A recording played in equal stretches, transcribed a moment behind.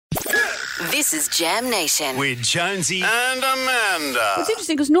This is Jam Nation. With Jonesy and Amanda. It's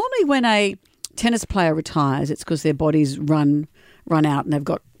interesting because normally when a tennis player retires, it's because their bodies run out and they've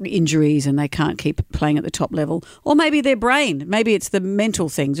got injuries and they can't keep playing at the top level. Or maybe their brain. Maybe it's the mental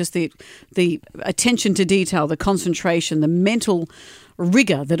thing, just the attention to detail, the concentration, the mental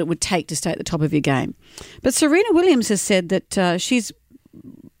rigour that it would take to stay at the top of your game. But Serena Williams has said that she's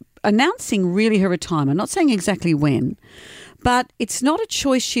announcing really her retirement, not saying exactly when, but it's not a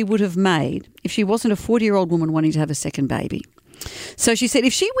choice she would have made if she wasn't a 40-year-old woman wanting to have a second baby. So she said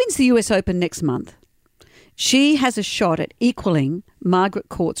if she wins the US Open next month, she has a shot at equaling Margaret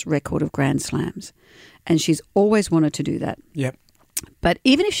Court's record of Grand Slams. And she's always wanted to do that. Yep. But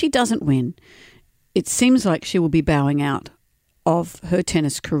even if she doesn't win, it seems like she will be bowing out of her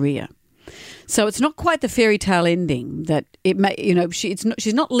tennis career. So it's not quite the fairy tale ending that it may, she's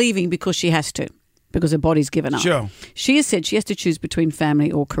not leaving because she has to, because her body's given up. Sure. She has said she has to choose between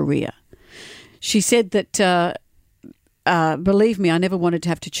family or career. She said that, believe me, I never wanted to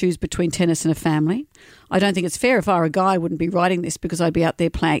have to choose between tennis and a family. I don't think it's fair. If I were a guy, I wouldn't be writing this because I'd be out there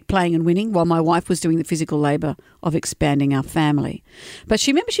playing and winning while my wife was doing the physical labour of expanding our family. But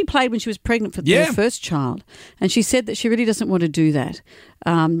she played when she was pregnant for her first child, and she said that she really doesn't want to do that.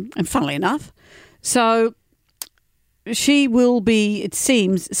 And funnily enough, so she will be, it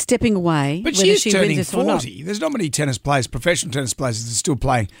seems, stepping away. But whether she's she turning wins this or not. 40. There's not many tennis players, professional tennis players, that are still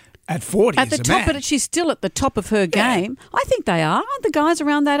playing at 40 At the top, but she's still at the top of her game. I think they are. Aren't the guys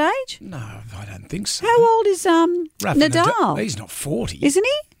around that age? No, I don't think so. How old is Rafa Nadal? He's not 40. Isn't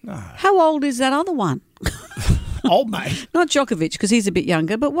he? No. How old is that other one? Old, mate. Not Djokovic, because he's a bit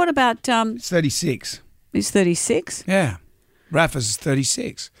younger. But what about... He's 36. He's 36? Yeah. Rafa's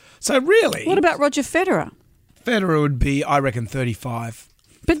 36. So really... What about Roger Federer? Federer would be, I reckon, 35.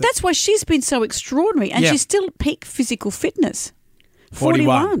 But that's why she's been so extraordinary. And she's still at peak physical fitness.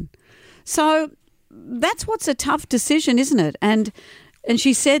 41. So that's what's a tough decision, isn't it? And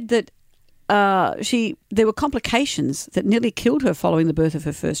she said that there were complications that nearly killed her following the birth of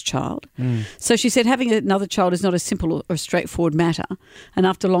her first child. So she said having another child is not a simple or straightforward matter. And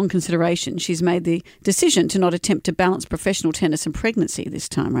after long consideration, she's made the decision to not attempt to balance professional tennis and pregnancy this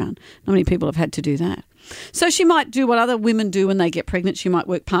time around. Not many people have had to do that. So she might do what other women do when they get pregnant. She might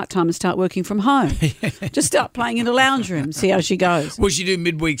work part-time and start working from home. Just start playing in a lounge room, see how she goes. Will she do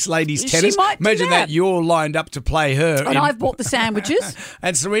midweeks ladies tennis? She might do Imagine that you're lined up to play her. And I've bought the sandwiches.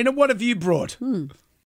 And Serena, what have you brought?